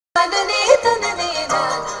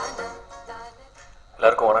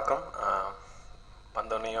எல்லாருக்கும் வணக்கம்.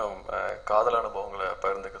 வந்தோடனையும் காதல் அனுபவங்களை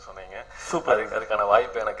பகிர்ந்துக்க சொன்னீங்க. சூப்பர். அதுக்கான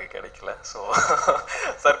வாய்ப்பு எனக்கு கிடைக்கல. ஸோ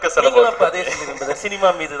சர்க்கஸ்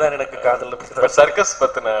சினிமா மீது தான் எனக்கு காதல். சர்க்கஸ்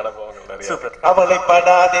பத்தின அனுபவங்கள் நிறைய. சூப்பர்.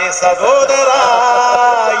 அவளைப்படாதே சகோதரா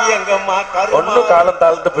எங்கம்மா ஒன்னும் காலம்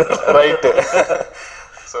தாழ்ந்து போயிடும். ரைட்டு.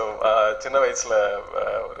 ஸோ சின்ன வயசுல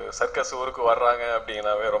ஒரு சர்க்கஸ் ஊருக்கு வர்றாங்க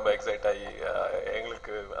அப்படின்னாவே ரொம்ப எக்ஸைட் ஆகி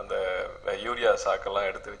எங்களுக்கு அந்த யூரியா சாக்கெல்லாம்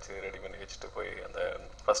எடுத்து வச்சு ரெடி பண்ணி வச்சுட்டு போய் அந்த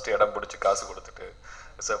ஃபர்ஸ்ட் இடம் பிடிச்சி காசு கொடுத்துட்டு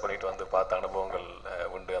ரிசர்வ் பண்ணிட்டு வந்து பார்த்த அனுபவங்கள்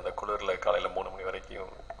உண்டு. அந்த குளிரில் காலையில் 3 மணி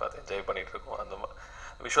வரைக்கும் பார்த்து என்ஜாய் பண்ணிட்டு இருக்கோம். அந்த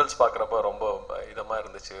விஷுவல்ஸ் பார்க்குறப்ப ரொம்ப இதமாக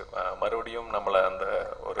இருந்துச்சு. மறுபடியும் நம்மளை அந்த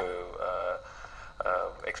ஒரு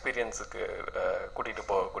எக்ஸ்பீரியன்ஸுக்கு கூட்டிகிட்டு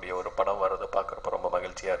போகக்கூடிய ஒரு படம் வர்றதை பார்க்குறப்ப ரொம்ப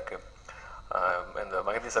மகிழ்ச்சியாக இருக்குது. இந்த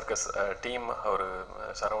மெஹந்தி சர்க்கஸ் டீம் ஒரு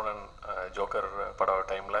சரவணன் ஜோக்கர் படம்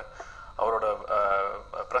டைமில் அவரோட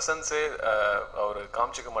ப்ரெசன்ஸே அவர்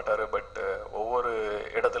காமிச்சிக்க மாட்டார். பட் ஒவ்வொரு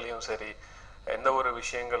இடத்துலையும் சரி எந்த ஒரு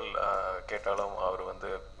விஷயங்கள் கேட்டாலும் அவர் வந்து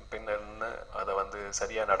பின்னு அதை வந்து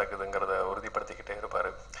சரியாக நடக்குதுங்கிறத உறுதிப்படுத்திக்கிட்டே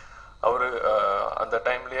இருப்பார். அவர் அந்த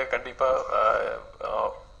டைம்லேயே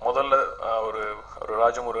கண்டிப்பாக முதல்ல ஒரு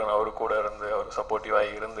ராஜமுருகன் அவரு கூட இருந்து அவர்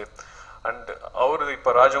சப்போர்ட்டிவாக இருந்து அண்ட் அவரு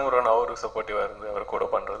இப்போ ராஜமுருகன் அவரு சப்போர்ட்டிவாக இருந்து அவர் கூட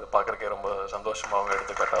பண்ணுறது பார்க்குறக்கே ரொம்ப சந்தோஷமாகவும்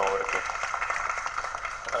எடுத்துக்காட்டாகவும் இருக்குது.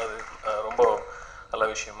 அது ரொம்ப நல்ல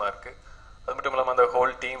விஷயமா இருக்குது. அது மட்டும் இல்லாமல் அந்த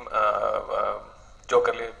ஹோல் டீம்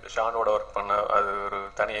ஜோக்கர்லேயே ஷானோட ஒர்க் பண்ண அது ஒரு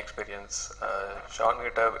தனி எக்ஸ்பீரியன்ஸ். ஷான்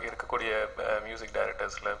கிட்ட இருக்கக்கூடிய மியூசிக்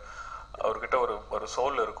டைரக்டர்ஸில் அவர்கிட்ட ஒரு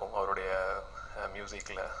சோல் இருக்கும் அவருடைய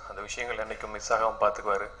மியூசிக்கில். அந்த விஷயங்கள் என்றைக்கும் மிஸ் ஆகாமல்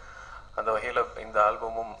பார்த்துக்குவார். அந்த வகையில் இந்த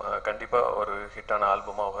ஆல்பமும் கண்டிப்பாக ஒரு ஹிட்டான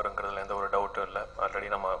ஆல்பமாக வருங்கிறதுல எந்த ஒரு டவுட்டும் இல்லை. ஆல்ரெடி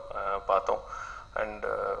நம்ம பார்த்தோம். அண்ட்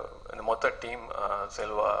இந்த மொத்த team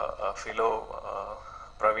Selva, Philo,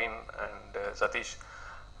 Praveen and Satish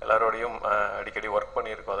எல்லாரோடையும் அடிக்கடி ஒர்க்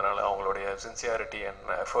பண்ணியிருக்கோம். அதனால் அவங்களுடைய சின்சியாரிட்டி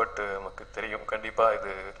அண்ட் எஃபர்ட் நமக்கு தெரியும். கண்டிப்பாக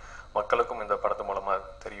இது மக்களுக்கும் இந்த படத்து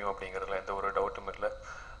மூலமாக தெரியும் அப்படிங்கிறதுல எந்த ஒரு டவுட்டும் இல்லை.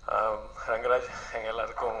 ரங்கராஜ் எங்கள்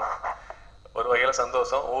எல்லாருக்கும் ஒரு வகையில்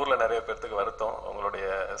சந்தோஷம். ஊரில் நிறைய பேர்த்துக்கு வருத்தம் உங்களுடைய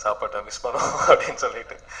சாப்பாட்டை மிஸ் பண்ணோம் அப்படின்னு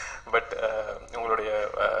சொல்லிட்டு. பட் உங்களுடைய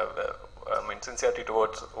சின்சியாரிட்டி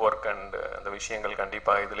டுவோர்ட்ஸ் ஒர்க் அண்ட் அந்த விஷயங்கள்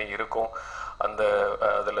கண்டிப்பாக இதுலேயும் இருக்கும். அந்த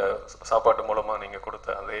அதில் சாப்பாட்டு மூலமாக நீங்கள்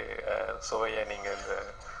கொடுத்த அதே சுவையை நீங்கள் இந்த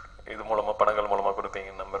இது மூலமாக படங்கள் மூலமாக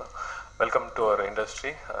கொடுப்பீங்கன்னு நம்புகிறேன். வெல்கம் டு அவர்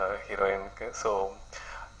இண்டஸ்ட்ரி ஹீரோயினுக்கு. ஸோ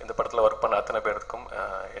இந்த படத்தில் ஒர்க் பண்ண அத்தனை பேருக்கும்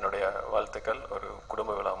என்னுடைய வாழ்த்துக்கள். ஒரு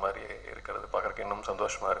குடும்ப விழா மாதிரி இருக்கிறது பார்க்குறக்கு இன்னும்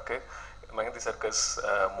சந்தோஷமாக இருக்குது. மெஹந்தி சர்க்கஸ்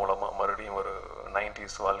மூலமாக மறுபடியும் ஒரு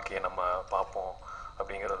 90s வாழ்க்கையை நம்ம பார்ப்போம்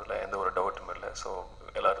அப்படிங்கிறதுல எந்த ஒரு டவுட்டும் இல்லை. ஸோ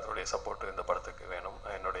எல்லாருடைய சப்போர்ட்டு இந்த படத்துக்கு வேணும்.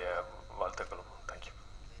 என்னுடைய வாழ்த்துக்களும். தேங்க்யூ.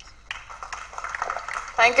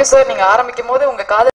 Thank you sir. நீங்கள் ஆரம்பிக்கும் போது உங்கள் காதல்